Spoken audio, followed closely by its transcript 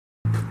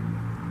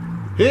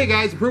Hey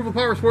guys,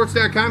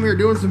 ApprovalPowersports.com here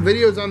doing some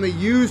videos on the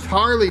used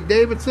Harley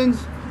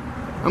Davidsons.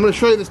 I'm going to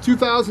show you this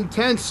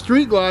 2010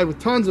 Street Glide with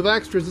tons of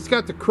extras. It's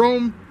got the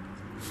chrome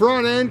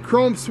front end,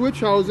 chrome switch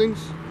housings,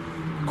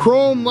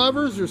 chrome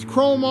levers, there's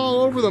chrome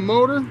all over the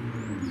motor,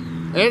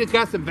 and it's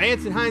got some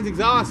Vance & Hines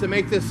exhaust that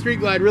make this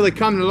Street Glide really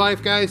come to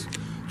life, guys.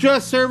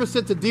 Just serviced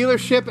at the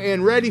dealership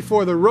and ready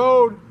for the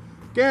road.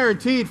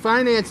 Guaranteed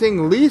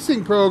financing,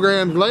 leasing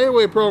programs,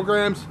 layaway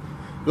programs.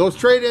 Those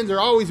trade-ins are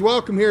always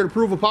welcome here at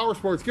Approval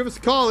Powersports. Give us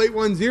a call,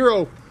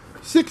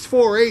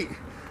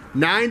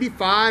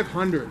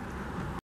 810-648-9500.